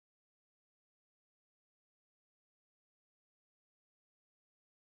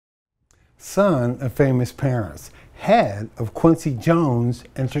son of famous parents, head of Quincy Jones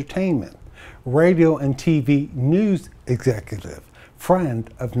Entertainment, radio and TV news executive,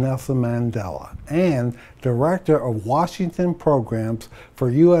 friend of Nelson Mandela, and director of Washington programs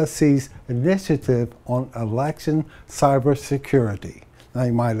for USC's Initiative on Election Cybersecurity. Now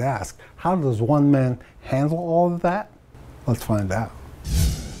you might ask, how does one man handle all of that? Let's find out.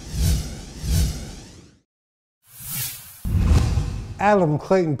 Adam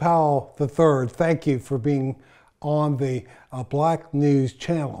Clayton Powell III, thank you for being on the Black News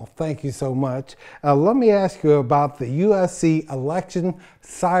channel. Thank you so much. Let me ask you about the USC Election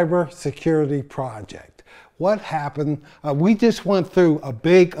Cybersecurity Project. What happened? We just went through a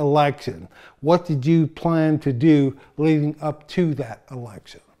big election. What did you plan to do leading up to that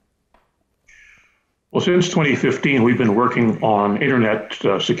election? Well, since 2015, we've been working on internet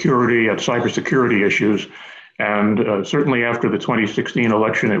security and cybersecurity issues. And certainly after the 2016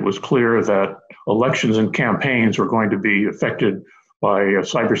 election, it was clear that elections and campaigns were going to be affected by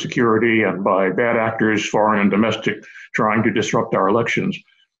cybersecurity and by bad actors, foreign and domestic, trying to disrupt our elections.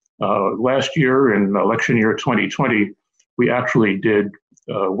 Last year, in election year 2020, we actually did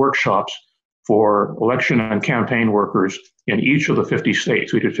workshops for election and campaign workers in each of the 50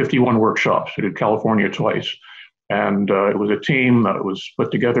 states. We did 51 workshops. We did California twice. And it was a team that was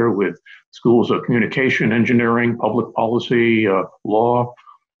put together with schools of communication, engineering, public policy, law,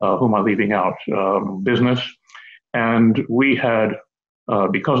 who am I leaving out, business. And we had,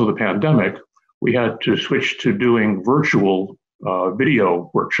 because of the pandemic, we had to switch to doing virtual video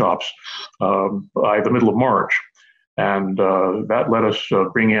workshops by the middle of March. And that let us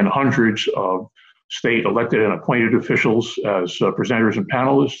bring in hundreds of state elected and appointed officials as presenters and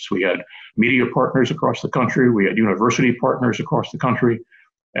panelists. We had media partners across the country. We had university partners across the country.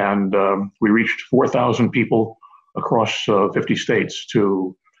 And we reached 4,000 people across 50 states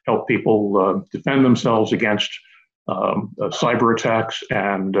to help people defend themselves against cyber attacks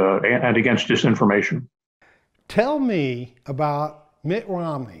and against disinformation. Tell me about Mitt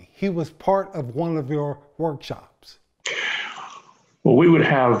Romney. He was part of one of your workshops. Well, we would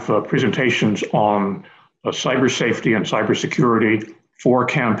have presentations on cyber safety and cybersecurity for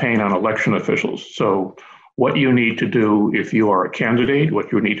campaign and election officials. So what you need to do if you are a candidate,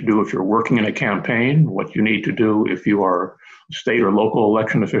 what you need to do if you're working in a campaign, what you need to do if you are a state or local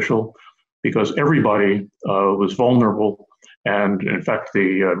election official, because everybody was vulnerable. And in fact,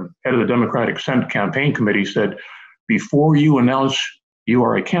 the head of the Democratic Senate Campaign Committee said, before you announce you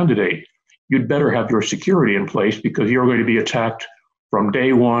are a candidate, you'd better have your security in place because you're going to be attacked from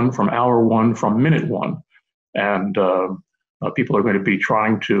day one, from hour one, from minute one. And people are going to be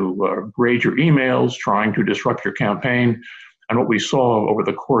trying to raid your emails, trying to disrupt your campaign. And what we saw over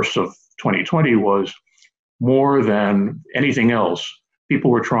the course of 2020 was more than anything else, people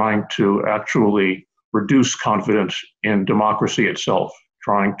were trying to actually reduce confidence in democracy itself,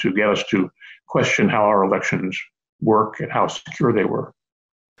 trying to get us to question how our elections work and how secure they were.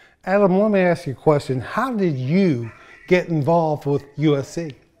 Adam, let me ask you a question. How did you get involved with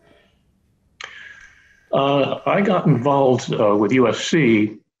USC? I got involved with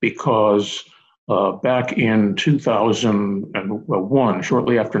USC because back in 2001,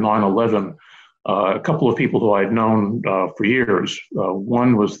 shortly after 9/11, a couple of people who I'd known for years.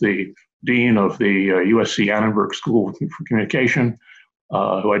 One was the dean of the USC Annenberg School for Communication,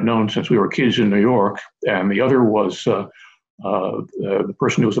 who I'd known since we were kids in New York, and the other was the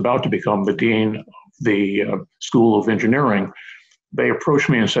person who was about to become the dean of the School of Engineering. They approached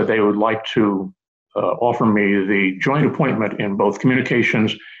me and said they would like to offer me the joint appointment in both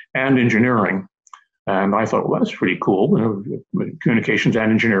communications and engineering. And I thought, well, that's pretty cool, communications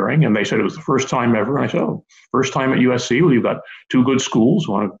and engineering. And they said it was the first time ever. And I said, oh, first time at USC? Well, you've got two good schools,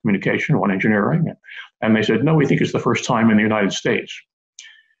 one in communication, one engineering. And they said, no, we think it's the first time in the United States.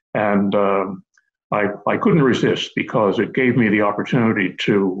 And I couldn't resist because it gave me the opportunity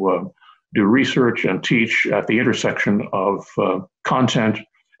to do research and teach at the intersection of content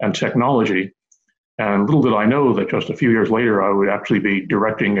and technology. And little did I know that just a few years later, I would actually be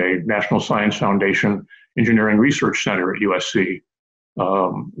directing a National Science Foundation Engineering Research Center at USC,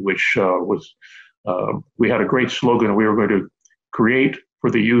 which we had a great slogan. We were going to create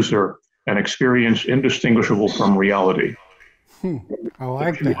for the user an experience indistinguishable from reality. I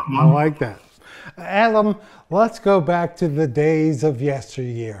like that. I like that. Adam, let's go back to the days of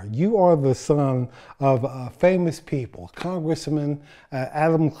yesteryear. You are the son of famous people, Congressman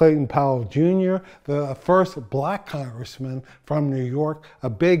Adam Clayton Powell Jr., the first black congressman from New York, a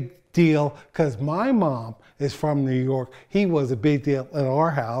big deal because my mom is from New York. He was a big deal in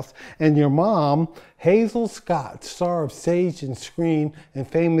our house. And your mom, Hazel Scott, star of stage and screen and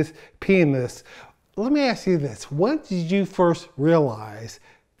famous pianist. Let me ask you this. When did you first realize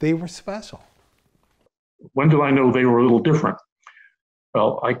they were special? When did I know they were a little different?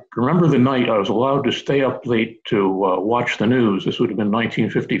 Well, I remember the night I was allowed to stay up late to watch the news. This would have been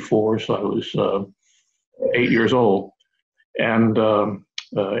 1954, so I was 8 years old. And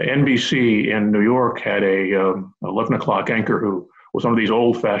NBC in New York had a 11 o'clock anchor who was one of these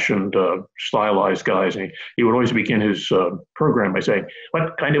old-fashioned stylized guys. And he would always begin his program by saying,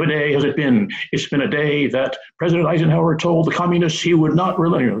 "What kind of a day has it been? It's been a day that President Eisenhower told the communists he would not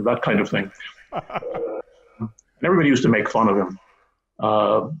really," that kind of thing. And everybody used to make fun of him.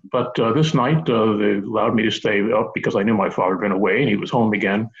 But this night, they allowed me to stay up because I knew my father had been away and he was home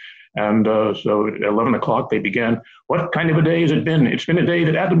again. And so at 11 o'clock, they began, "What kind of a day has it been? It's been a day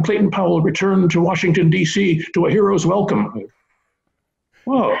that Adam Clayton Powell returned to Washington, D.C. to a hero's welcome."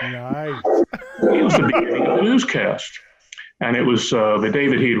 Whoa. Nice. It was the beginning of the newscast. And it was the day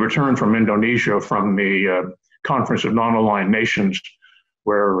that he had returned from Indonesia from the Conference of Non-Aligned Nations,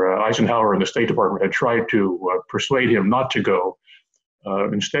 where Eisenhower and the State Department had tried to persuade him not to go.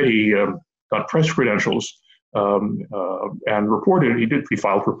 Instead, he got press credentials and reported. He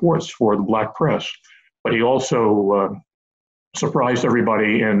filed reports for the black press, but he also surprised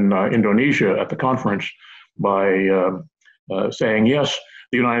everybody in Indonesia at the conference by saying, "Yes,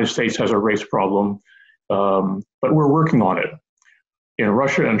 the United States has a race problem, but we're working on it. In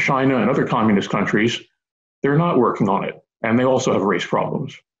Russia and China and other communist countries, they're not working on it, and they also have race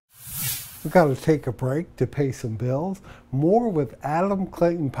problems." We've got to take a break to pay some bills. More with Adam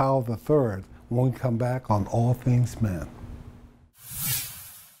Clayton Powell III when we come back on All Things Men.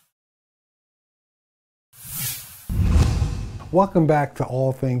 Welcome back to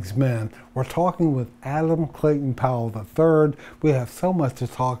All Things Men. We're talking with Adam Clayton Powell III. We have so much to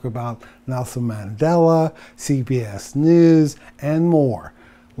talk about: Nelson Mandela, CBS News, and more.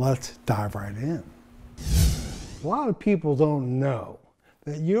 Let's dive right in. A lot of people don't know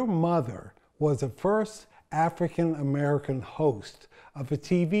that your mother was the first African-American host of a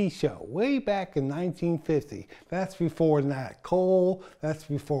TV show way back in 1950. That's before Nat Cole, that's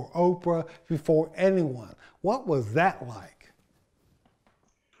before Oprah, before anyone. What was that like?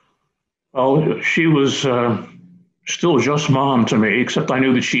 Well, she was still just mom to me, except I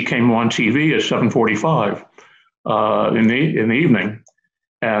knew that she came on TV at 7:45 in the evening.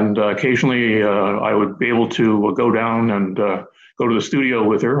 And occasionally I would be able to go down and go to the studio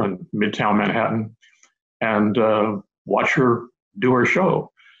with her in Midtown Manhattan and watch her do her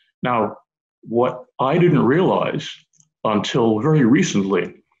show. Now, what I didn't realize until very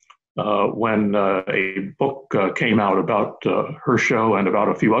recently, when a book came out about her show and about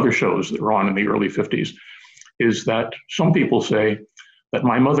a few other shows that were on in the early 50s, is that some people say that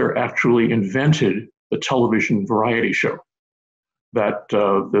my mother actually invented the television variety show. That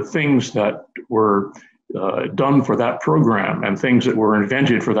the things that were done for that program and things that were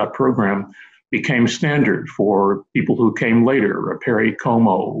invented for that program became standard for people who came later, Perry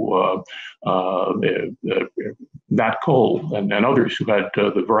Como, Nat Cole, and others who had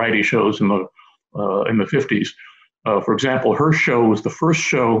the variety shows in the 50s. For example, her show was the first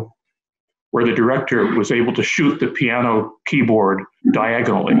show where the director was able to shoot the piano keyboard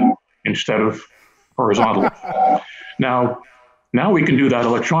diagonally instead of horizontally. Now we can do that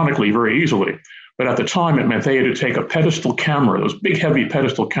electronically very easily. But at the time, it meant they had to take a pedestal camera, those big, heavy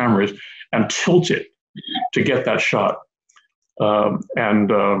pedestal cameras, and tilt it to get that shot.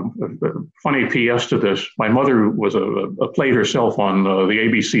 Funny PS to this, my mother was played herself on the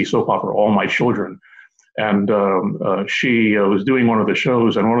ABC soap opera All My Children. And she was doing one of the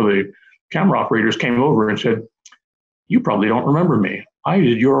shows, and one of the camera operators came over and said, "You probably don't remember me. I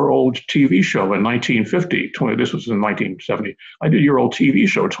did your old TV show in 1950. This was in 1970. I did your old TV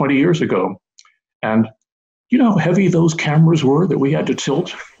show 20 years ago. And you know how heavy those cameras were that we had to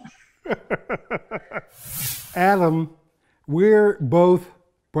tilt?" Adam, we're both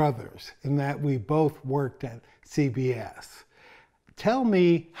brothers in that we both worked at CBS. Tell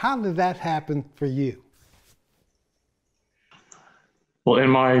me, how did that happen for you? Well,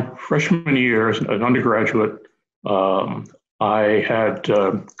 in my freshman year as an undergraduate, I had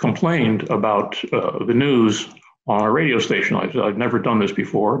complained about the news on a radio station. I'd never done this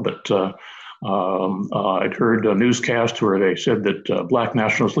before, but I'd heard a newscast where they said that Black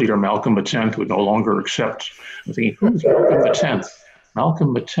nationalist leader Malcolm X would no longer accept. I'm thinking, who's Malcolm X?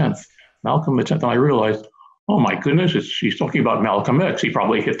 Malcolm X. Malcolm X. And I realized, oh my goodness, he's talking about Malcolm X. He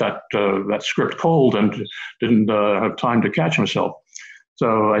probably hit that script cold and didn't have time to catch himself.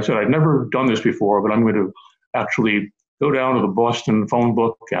 So I said, I'd never done this before, but I'm going to actually go down to the Boston phone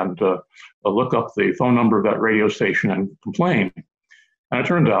book and look up the phone number of that radio station and complain. And it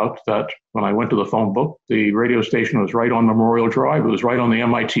turned out that when I went to the phone book, the radio station was right on Memorial Drive. It was right on the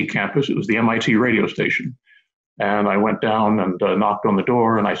MIT campus. It was the MIT radio station. And I went down and knocked on the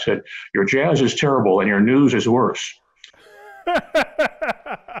door, and I said, your jazz is terrible and your news is worse.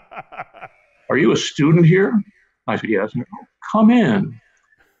 Are you a student here? I said, yes. And, oh, come in.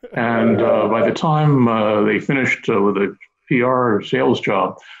 And by the time they finished with a PR sales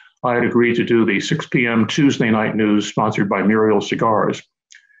job, I had agreed to do the 6 p.m. Tuesday night news sponsored by Muriel Cigars.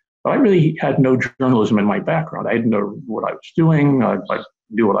 But I really had no journalism in my background. I didn't know what I was doing. I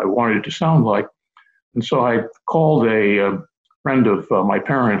knew what I wanted it to sound like. And so I called a friend of my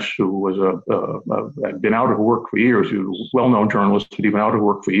parents who was had been out of work for years, who was a well-known journalist, but he'd been out of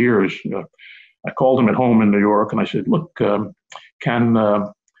work for years. I called him at home in New York, and I said, look, can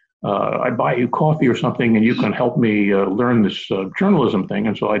I buy you coffee or something, and you can help me learn this journalism thing,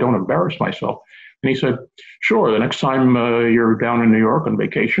 and so I don't embarrass myself. And he said, sure, the next time you're down in New York on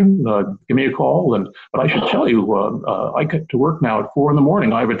vacation, give me a call. But I should tell you, I get to work now at 4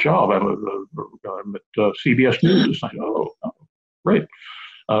 a.m. I have a job. I'm at CBS News. I go, oh, great.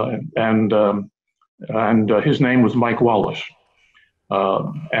 And his name was Mike Wallace.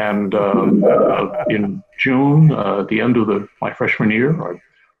 In June, at the end of my freshman year,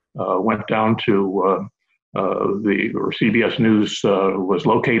 I went down to where CBS News was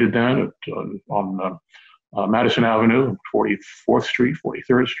located then on Madison Avenue, 44th Street,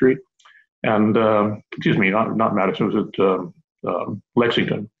 43rd Street, and excuse me, not Madison, it was at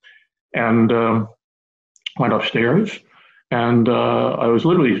Lexington, and went upstairs, and I was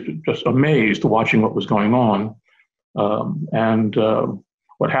literally just amazed watching what was going on, and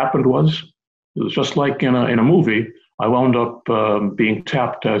what happened was, it was just like in a movie. I wound up being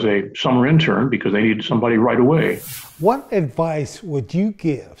tapped as a summer intern because they needed somebody right away. What advice would you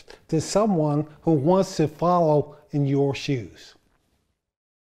give to someone who wants to follow in your shoes?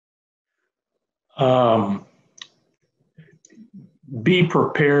 Be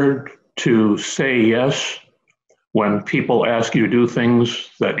prepared to say yes when people ask you to do things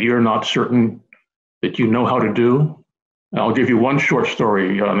that you're not certain that you know how to do. I'll give you one short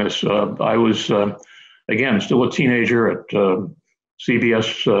story on this. I was again, still a teenager at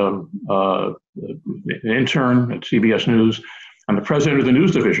CBS, an intern at CBS News, and the president of the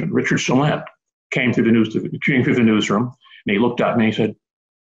news division, Richard Salant, came through the newsroom, and he looked at me and he said,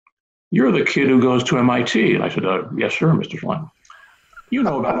 "You're the kid who goes to MIT." And I said, "Yes, sir, Mr. Salant. You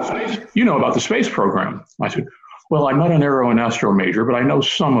know about the space program." I said, "Well, I'm not an aero and astro major, but I know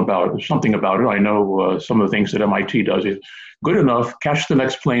something about it. I know some of the things that MIT does. Good enough. Catch the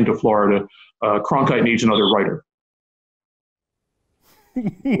next plane to Florida. Cronkite needs another writer."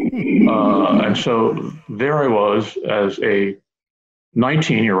 And so there I was as a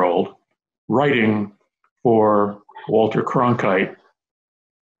 19-year-old writing for Walter Cronkite.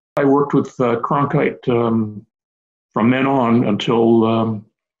 I worked with Cronkite from then on until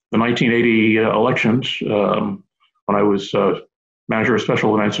the 1980 elections, when I was manager of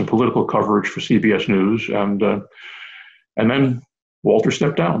special events and political coverage for CBS News. And then Walter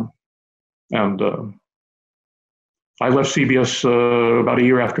stepped down. And I left CBS about a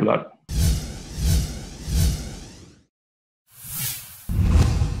year after that.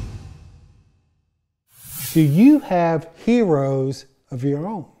 Do you have heroes of your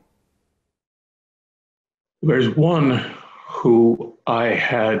own? There's one who I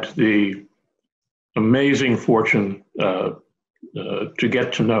had the amazing fortune to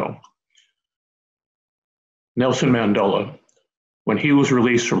get to know. Nelson Mandela, when he was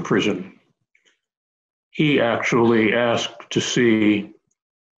released from prison, he actually asked to see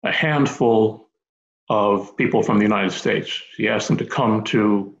a handful of people from the United States. He asked them to come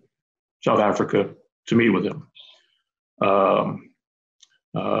to South Africa to meet with him. Of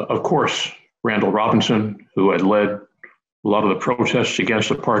course, Randall Robinson, who had led a lot of the protests against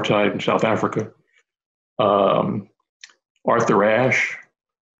apartheid in South Africa. Arthur Ashe,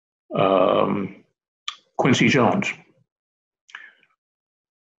 Quincy Jones.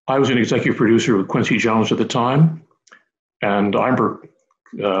 I was an executive producer with Quincy Jones at the time, and I remember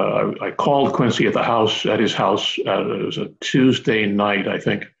I called Quincy at his house. It was a Tuesday night, I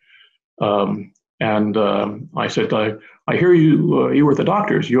think, and I said, "I hear you were at the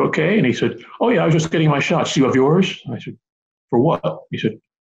doctor's. You okay?" And he said, "Oh yeah, I was just getting my shots. Do you have yours?" And I said, "For what?" He said,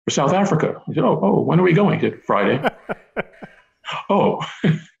 "For South Africa." I said, "Oh, when are we going?" He said, "Friday." Oh,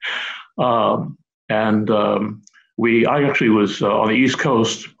 I actually was on the East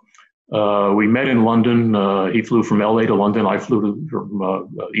Coast We met in London. He flew from LA to London. I flew from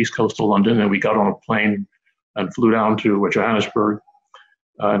East Coast to London, and we got on a plane and flew down to Johannesburg.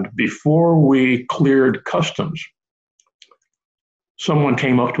 And before we cleared customs, someone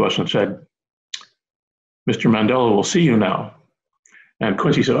came up to us and said, "Mr. Mandela will see you now." And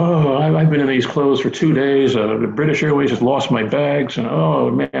Quincy said, "Oh, I've been in these clothes for 2 days. The British Airways has lost my bags. And oh,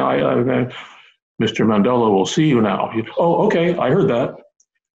 man, Mr. Mandela will see you now." Oh, okay, I heard that.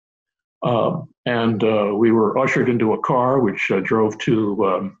 And we were ushered into a car which drove to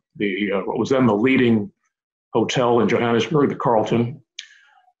what was then the leading hotel in Johannesburg, the Carlton.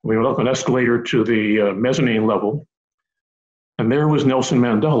 We went up an escalator to the mezzanine level, and there was Nelson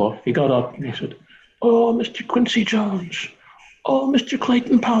Mandela. He got up and he said, "Oh, Mr. Quincy Jones. Oh, Mr.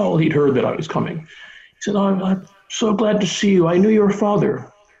 Clayton Powell." He'd heard that I was coming. He said, I'm so glad to see you. I knew your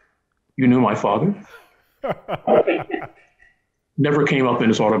father." "You knew my father?" Never came up in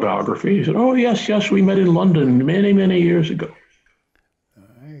his autobiography. He said, "Oh, yes, we met in London many, many years ago."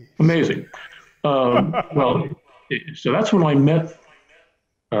 Nice. Amazing. Well, so that's when I met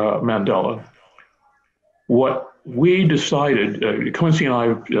Mandela. What we decided, Quincy and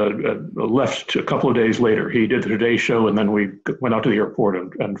I left a couple of days later. He did the Today Show, and then we went out to the airport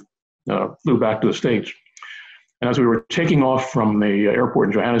and flew back to the States. And as we were taking off from the airport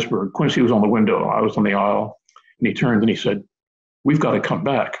in Johannesburg, Quincy was on the window, I was on the aisle, and he turned and he said, "We've got to come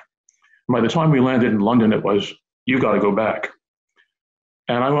back." And by the time we landed in London, it was, "You got to go back."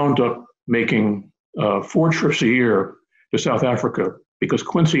 And I wound up making 4 trips a year to South Africa because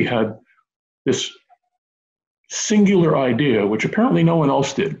Quincy had this singular idea, which apparently no one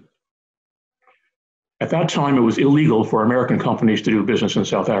else did. At that time, it was illegal for American companies to do business in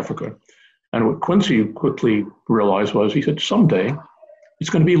South Africa. And what Quincy quickly realized was, he said, someday it's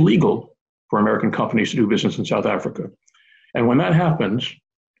going to be legal for American companies to do business in South Africa. And when that happens,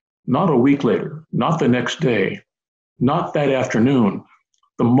 not a week later, not the next day, not that afternoon,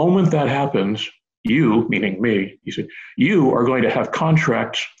 the moment that happens, you, meaning me, he said, you are going to have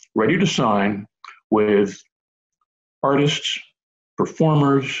contracts ready to sign with artists,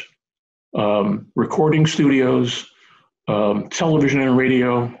 performers, recording studios, television and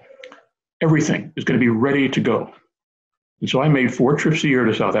radio. Everything is going to be ready to go. And so I made 4 trips a year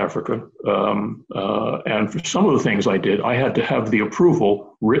to South Africa. And for some of the things I did, I had to have the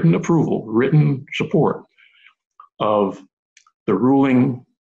written support of the ruling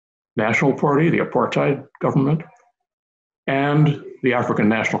National Party, the apartheid government, and the African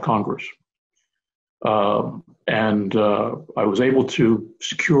National Congress. And I was able to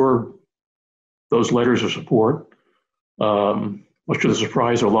secure those letters of support, much to the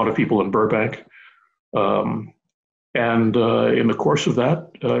surprise of a lot of people in Burbank. And in the course of that,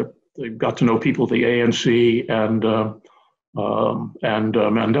 I got to know people at the ANC and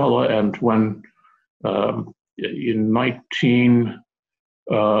Mandela. And when in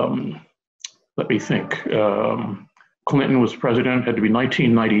let me think, Clinton was president, had to be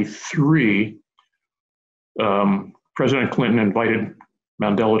 1993. President Clinton invited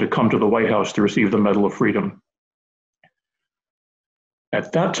Mandela to come to the White House to receive the Medal of Freedom.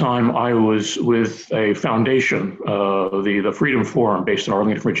 At that time, I was with a foundation, the Freedom Forum, based in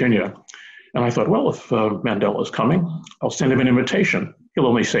Arlington, Virginia. And I thought, well, if Mandela is coming, I'll send him an invitation. He'll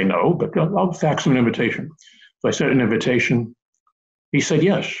only say no, but I'll fax him an invitation. So I sent an invitation. He said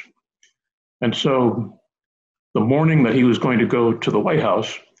yes. And so the morning that he was going to go to the White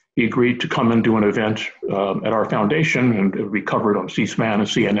House, he agreed to come and do an event at our foundation, and it would be covered on C-SPAN and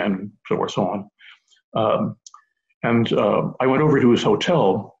CNN and so forth, so on. I went over to his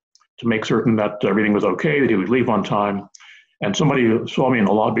hotel to make certain that everything was okay, that he would leave on time. And somebody saw me in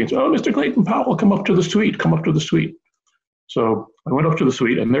the lobby and said, "Oh, Mr. Clayton Powell, come up to the suite, come up to the suite." So I went up to the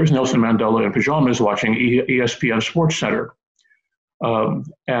suite, and there's Nelson Mandela in pajamas watching ESPN Sports Center.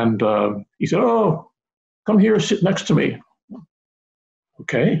 He said, "Oh, come here, sit next to me."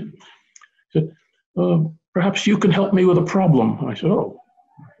 Okay. He said, "Perhaps you can help me with a problem." I said, "Oh,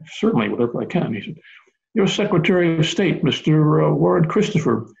 certainly, whatever I can." He said, "Your Secretary of State, Mr. Warren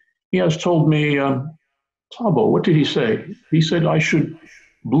Christopher, he has told me, Thabo, what did he say? He said I should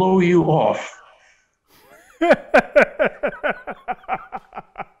blow you off."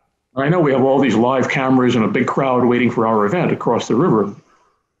 I know we have all these live cameras and a big crowd waiting for our event across the river.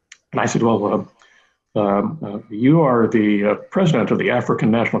 And I said, "Well, you are the president of the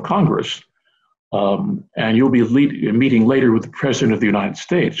African National Congress, and you'll be meeting later with the President of the United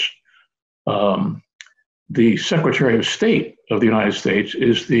States. The Secretary of State of the United States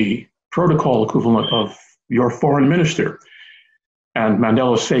is the protocol equivalent of your foreign minister." And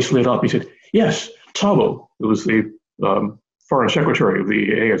Mandela's face lit up. He said, "Yes, Thabo." It was the foreign secretary of the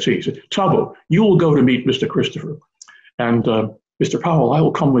ANC. He said, Thabo, you will go to meet Mr. Christopher. And Mr. Powell, I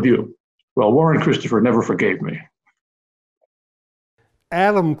will come with you. Well, Warren Christopher never forgave me.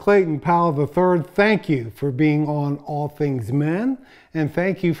 Adam Clayton Powell III, thank you for being on All Things Men, and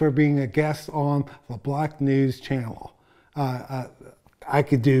thank you for being a guest on the Black News Channel. I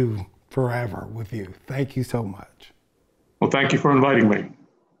could do forever with you. Thank you so much. Well, thank you for inviting me.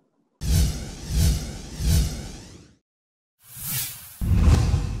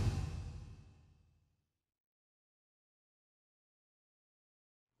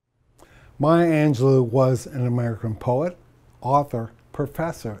 Maya Angelou was an American poet, author,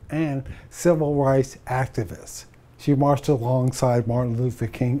 professor, and civil rights activist. She marched alongside Martin Luther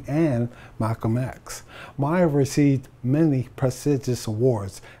King and Malcolm X. Maya received many prestigious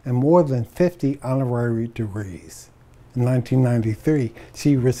awards and more than 50 honorary degrees. In 1993,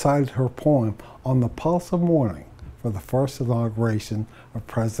 she recited her poem on the pulse of morning for the first inauguration of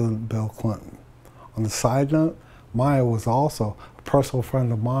President Bill Clinton. On a side note, Maya was also a personal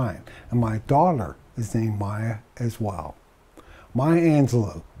friend of mine, and my daughter is named Maya as well. Maya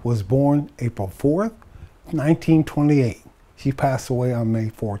Angelou was born April 4th, 1928. She passed away on May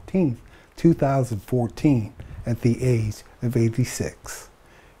 14th, 2014 at the age of 86.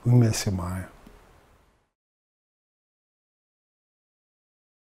 We miss you, Maya.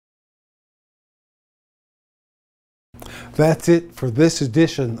 That's it for this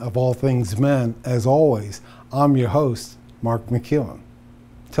edition of All Things Men. As always, I'm your host, Mark McEwen.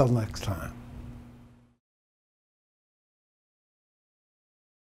 Till next time.